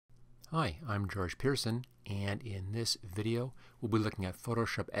Hi, I'm George Pearson, and in this video we'll be looking at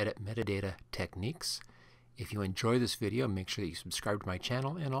Photoshop Edit metadata techniques. If you enjoy this video, make sure that you subscribe to my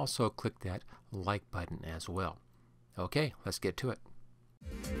channel and also click that like button as well. Okay, let's get to it.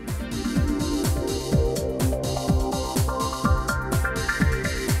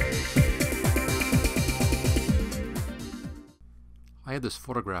 I have this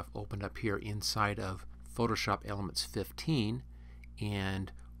photograph opened up here inside of Photoshop Elements 15,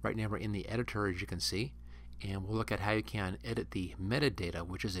 and right now we're in the editor, as you can see, and we'll look at how you can edit the metadata,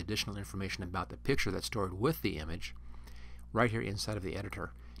 which is additional information about the picture that's stored with the image, right here inside of the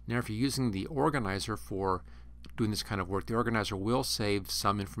editor. Now if you're using the organizer for doing this kind of work, the organizer will save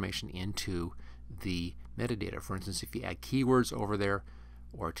some information into the metadata. For instance, if you add keywords over there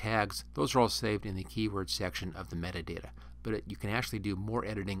or tags, those are all saved in the keyword section of the metadata. But you can actually do more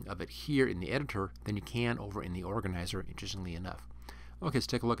editing of it here in the editor than you can over in the organizer, interestingly enough. Okay, let's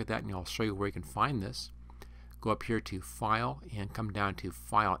take a look at that and I'll show you where you can find this. Go up here to File and come down to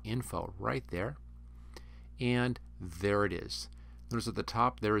File Info right there. And there it is. Notice at the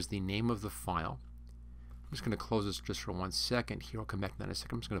top there is the name of the file. I'm just going to close this just for 1 second here. I'll come back to that in a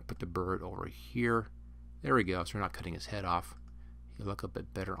second. I'm just going to put the bird over here. There we go. So we're not cutting his head off. He'll look a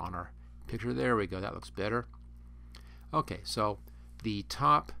bit better on our picture. There we go. That looks better. Okay, so the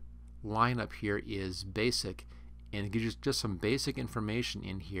top line up here is basic, and it gives you just some basic information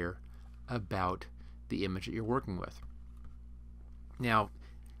in here about the image that you're working with. Now,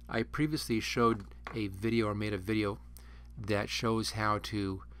 I previously showed a video or made a video that shows how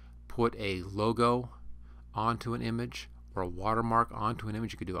to put a logo onto an image or a watermark onto an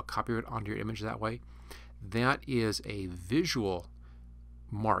image. You could do a copyright onto your image that way. That is a visual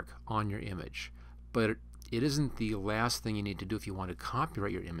mark on your image, but it isn't the last thing you need to do if you want to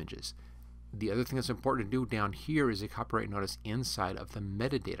copyright your images. The other thing that's important to do down here is a copyright notice inside of the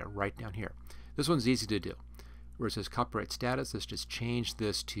metadata right down here. This one's easy to do. Where it says copyright status, let's just change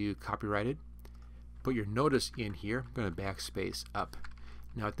this to copyrighted. Put your notice in here. I'm going to backspace up.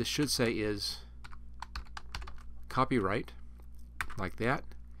 Now what this should say is copyright, like that,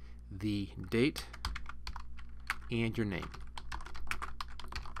 the date, and your name.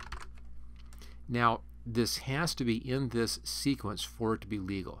 Now this has to be in this sequence for it to be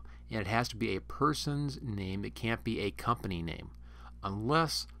legal, and it has to be a person's name. It can't be a company name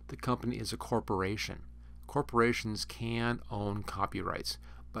unless the company is a corporation. Corporations can own copyrights,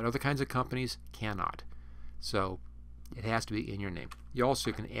 but other kinds of companies cannot. So it has to be in your name. You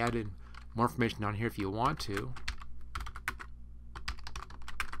also can add in more information down here if you want to,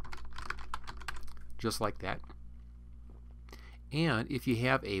 just like that. And if you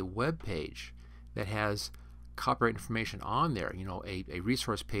have a web page that has copyright information on there, you know, a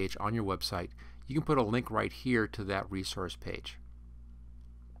resource page on your website, you can put a link right here to that resource page.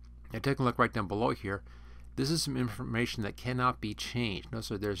 Now take a look right down below here. This is some information that cannot be changed. Notice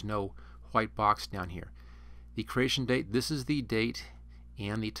that there's no white box down here. The creation date, this is the date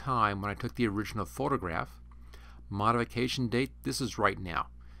and the time when I took the original photograph. Modification date, this is right now,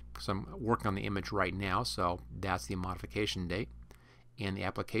 because I'm working on the image right now, so that's the modification date. And the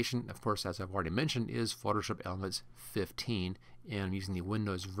application, of course, as I've already mentioned, is Photoshop Elements 15, and I'm using the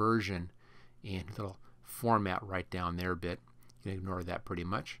Windows version and a little format right down there a bit. You can ignore that pretty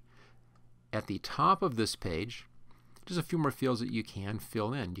much. At the top of this page, just a few more fields that you can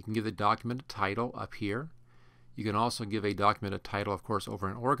fill in. You can give the document a title up here. You can also give a document a title, of course, over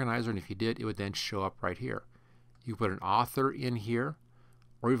an organizer, and if you did, it would then show up right here. You can put an author in here,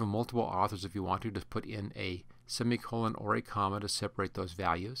 or even multiple authors if you want to. Just put in a semicolon or a comma to separate those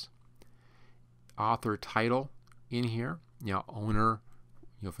values. Author title in here, you know, owner,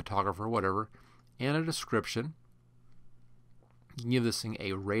 you know, photographer, whatever, and a description. You can give this thing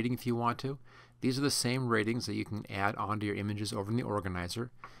a rating if you want to. These are the same ratings that you can add onto your images over in the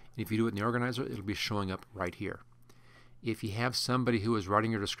organizer. And if you do it in the organizer, it'll be showing up right here. If you have somebody who is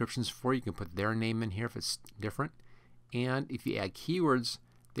writing your descriptions for you, you can put their name in here if it's different. And if you add keywords,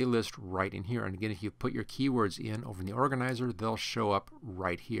 they list right in here. And again, if you put your keywords in over in the organizer, they'll show up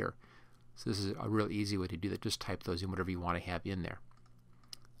right here. So this is a real easy way to do that. Just type those in, whatever you want to have in there.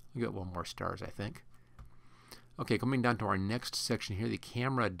 We got 1 more stars, I think. Okay, coming down to our next section here, the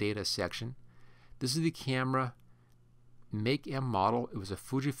camera data section. This is the camera make and model. It was a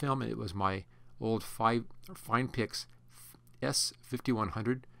Fujifilm, and it was my old FinePix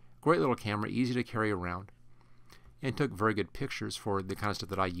S5100. Great little camera, easy to carry around, and took very good pictures for the kind of stuff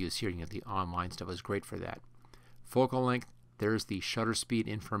that I use here. You know, the online stuff is great for that. Focal length, there's the shutter speed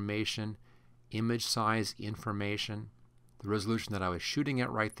information, image size information, the resolution that I was shooting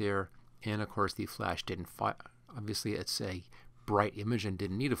at right there, and of course the flash didn't fire. Obviously it's a bright image and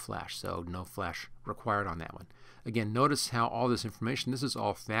didn't need a flash, so no flash required on that one. Again, notice how all this information, this is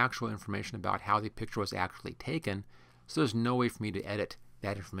all factual information about how the picture was actually taken, so there's no way for me to edit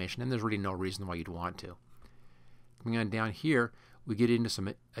that information, and there's really no reason why you'd want to. Coming on down here, we get into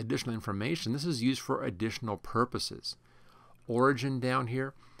some additional information. This is used for additional purposes. Origin down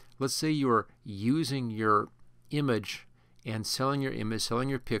here, let's say you are using your image and selling your image, selling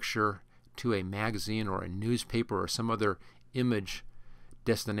your picture to a magazine or a newspaper or some other image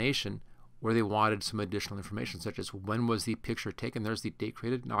destination where they wanted some additional information, such as when was the picture taken. There's the date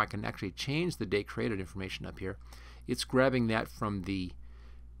created. Now I can actually change the date created information up here. It's grabbing that from the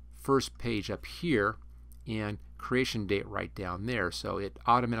first page up here and creation date right down there, so it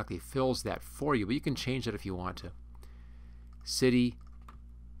automatically fills that for you, but you can change it if you want to. City,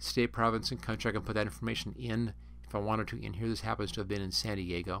 state, province, and country, I can put that information in if I wanted to in here. This happens to have been in San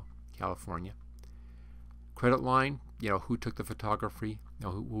Diego, California. Credit line, who took the photography,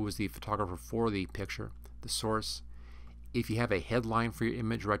 who was the photographer for the picture, the source. If you have a headline for your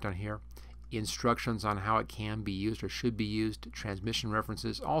image right down here, instructions on how it can be used or should be used, transmission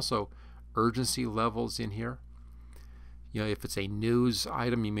references, also urgency levels in here. If it's a news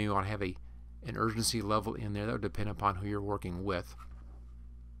item, you may want to have an urgency level in there. That would depend upon who you're working with.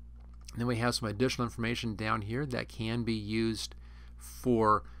 And then we have some additional information down here that can be used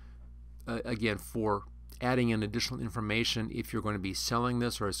for, again, for adding in additional information if you're going to be selling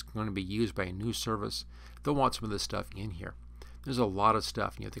this or it's going to be used by a news service. They'll want some of this stuff in here. There's a lot of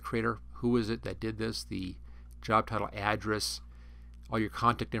stuff. The creator, who is it that did this, the job title, address, all your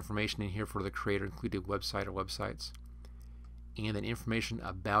contact information in here for the creator, including website or websites. And then information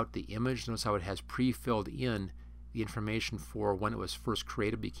about the image. Notice how it has pre-filled in the information for when it was first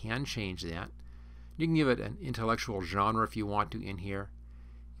created, but you can change that. You can give it an intellectual genre if you want to in here.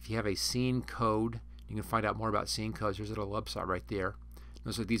 If you have a scene code, you can find out more about scene codes. There's a little website right there.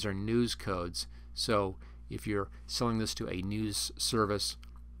 Notice that these are news codes, so if you're selling this to a news service,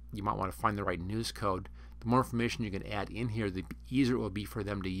 you might want to find the right news code. The more information you can add in here, the easier it will be for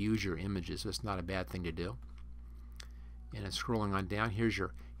them to use your images, so it's not a bad thing to do. And then scrolling on down, here's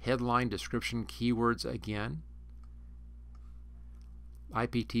your headline, description, keywords again.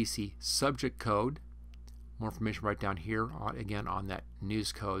 IPTC subject code. More information right down here, again on that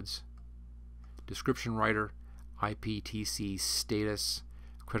news codes. Description writer, IPTC status,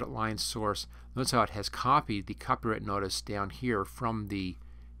 credit line source. Notice how it has copied the copyright notice down here from the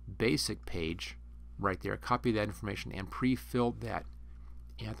basic page right there. Copy that information and pre-filled that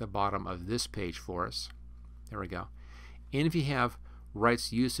at the bottom of this page for us. There we go. And if you have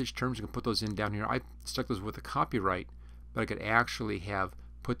rights usage terms, you can put those in down here. I stuck those with the copyright, but I could actually have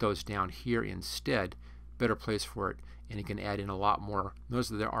put those down here instead. Better place for it, and you can add in a lot more. Notice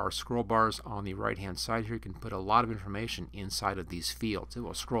that there are scroll bars on the right hand side here. You can put a lot of information inside of these fields. It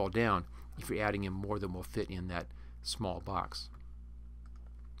will scroll down if you're adding in more than will fit in that small box.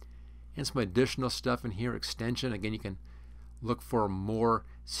 And some additional stuff in here. Extension, again, you can look for more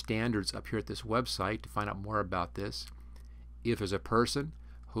standards up here at this website to find out more about this. If there's a person,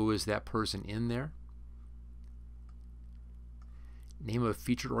 who is that person in there? Name of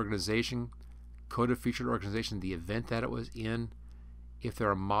featured organization, code of featured organization, the event that it was in. If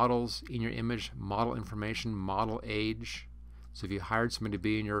there are models in your image, model information, model age. So if you hired somebody to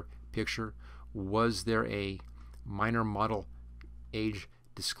be in your picture, was there a minor model age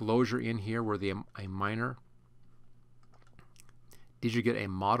disclosure in here? Were they a minor? Did you get a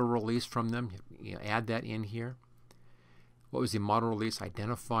model release from them? Add that in here. What was the model release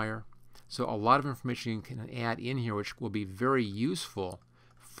identifier? So a lot of information you can add in here which will be very useful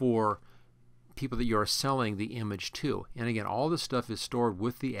for people that you are selling the image to. And again, all this stuff is stored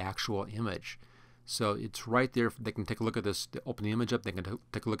with the actual image. So it's right there. They can take a look at this, open the image up, they can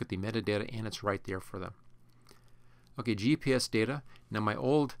take a look at the metadata, and it's right there for them. Okay, GPS data. Now my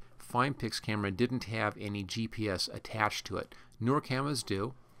old FinePix camera didn't have any GPS attached to it. Newer cameras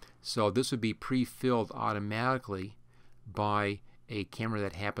do. So this would be pre-filled automatically by a camera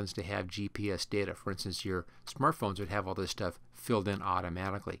that happens to have GPS data. For instance, your smartphones would have all this stuff filled in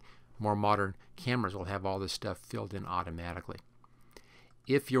automatically. More modern cameras will have all this stuff filled in automatically.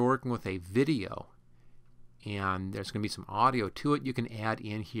 If you're working with a video and there's going to be some audio to it, you can add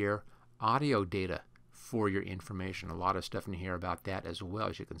in here audio data for your information. A lot of stuff in here about that as well,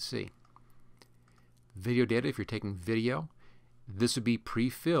 as you can see. Video data, if you're taking video, this would be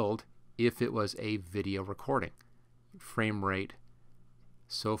pre-filled if it was a video recording. Frame rate,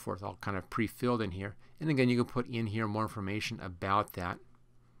 so forth, all kind of pre-filled in here. And again, you can put in here more information about that.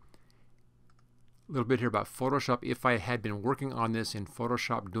 A little bit here about Photoshop. If I had been working on this in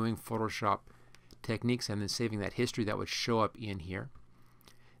Photoshop, doing Photoshop techniques and then saving that history, that would show up in here.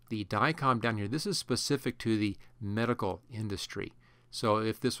 The DICOM down here, this is specific to the medical industry. So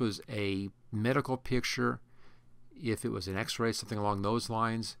if this was a medical picture, if it was an x-ray, something along those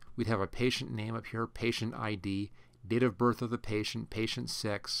lines, we'd have a patient name up here, patient ID, date of birth of the patient, patient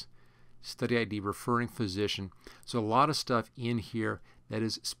sex, study ID, referring physician. So a lot of stuff in here that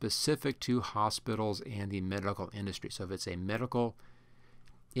is specific to hospitals and the medical industry. So if it's a medical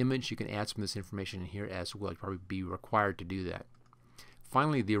image, you can add some of this information in here as well. You'd probably be required to do that.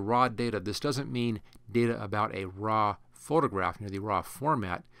 Finally, the raw data. This doesn't mean data about a raw photograph, the raw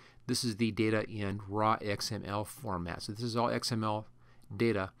format. This is the data in raw XML format. So this is all XML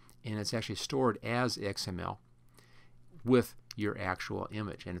data, and it's actually stored as XML with your actual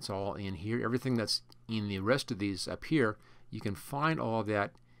image. And it's all in here. Everything that's in the rest of these up here, you can find all of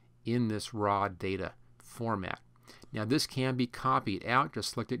that in this raw data format. Now this can be copied out.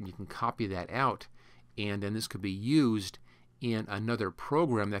 Just select it and you can copy that out, and then this could be used in another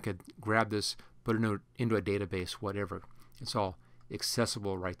program that could grab this, put it into a database, whatever. It's all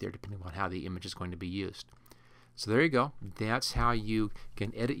accessible right there depending on how the image is going to be used. So there you go. That's how you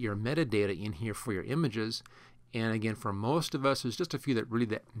can edit your metadata in here for your images. And again, for most of us, there's just a few that really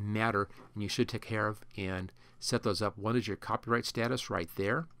matter and you should take care of and set those up. One is your copyright status right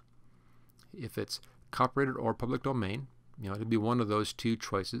there. If it's copyrighted or public domain, it'll be one of those two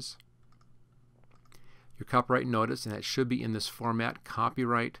choices. Your copyright notice, and that should be in this format,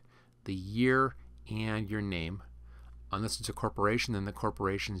 copyright, the year, and your name. Unless it's a corporation, then the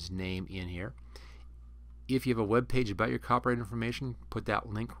corporation's name in here. If you have a web page about your copyright information, put that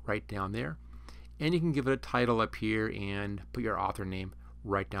link right down there. And you can give it a title up here and put your author name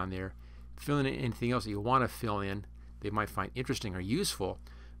right down there. Fill in anything else that you want to fill in they might find interesting or useful,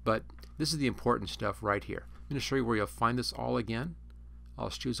 but this is the important stuff right here. I'm going to show you where you'll find this all again. I'll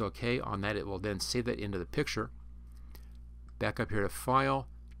choose OK on that. It will then save that into the picture. Back up here to File,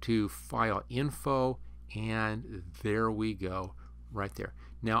 to File Info, and there we go right there.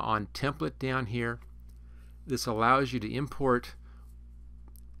 Now on Template down here, this allows you to import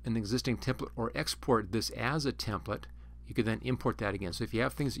an existing template or export this as a template. You can then import that again. So if you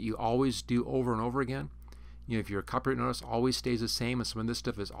have things that you always do over and over again, if your copyright notice always stays the same and some of this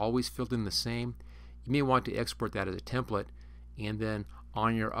stuff is always filled in the same, you may want to export that as a template, and then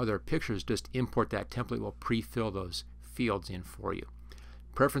on your other pictures just import that template. Will pre-fill those fields in for you.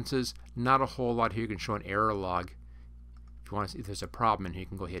 Preferences, not a whole lot here. You can show an error log. If you want to see if there's a problem in here, you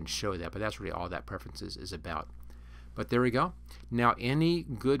can go ahead and show that, but that's really all that preferences is about. But there we go. Now any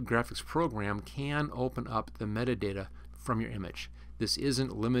good graphics program can open up the metadata from your image. This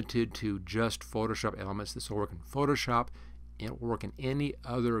isn't limited to just Photoshop Elements. This will work in Photoshop, and it will work in any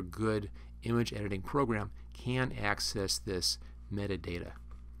other good image editing program can access this metadata.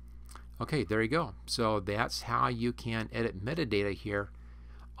 Okay, there you go. So that's how you can edit metadata here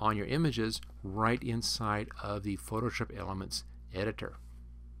on your images right inside of the Photoshop Elements editor.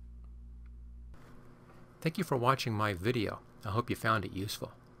 Thank you for watching my video. I hope you found it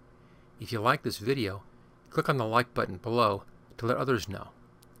useful. If you like this video, click on the like button below to let others know.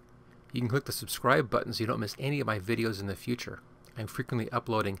 You can click the subscribe button so you don't miss any of my videos in the future. I'm frequently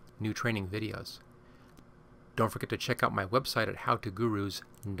uploading new training videos. Don't forget to check out my website at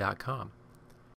howtogurus.com.